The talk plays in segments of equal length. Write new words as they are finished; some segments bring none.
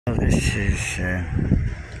This is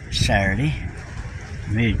Saturday,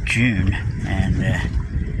 mid-June, and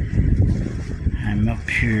I'm up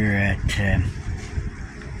here at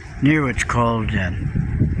near what's called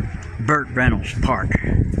Burt Reynolds Park.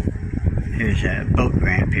 There's a boat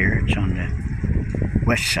ramp here. It's on the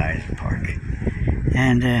west side of the park,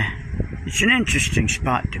 and it's an interesting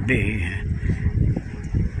spot to be.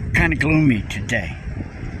 Kind of gloomy today,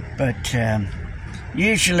 but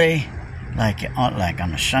usually, like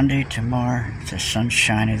on a Sunday tomorrow, the sun's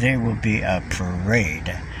shining, there will be a parade,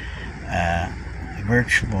 a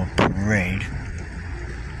virtual parade.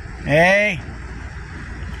 Hey,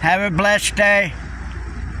 have a blessed day.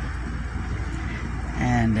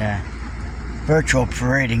 And virtual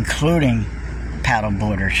parade including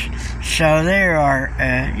paddleboarders. So there are,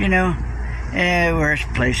 worse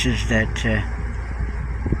places that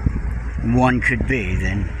one could be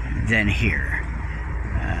than here.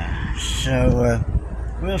 So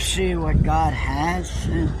we'll see what God has.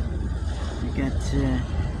 We got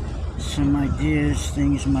some ideas.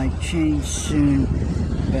 Things might change soon,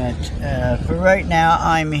 but for right now,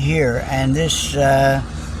 I'm here, and this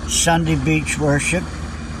Sunday beach worship.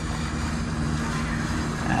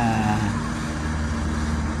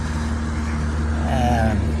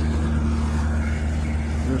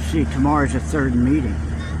 We'll see. Tomorrow's the third meeting,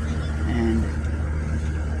 and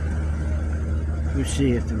we'll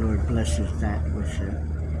see if the Lord blesses that with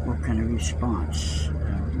what kind of response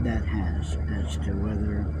that has as to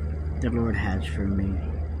whether the Lord has for me,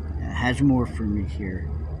 has more for me here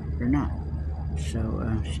or not.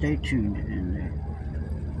 So stay tuned, and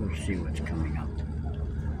we'll see what's coming up.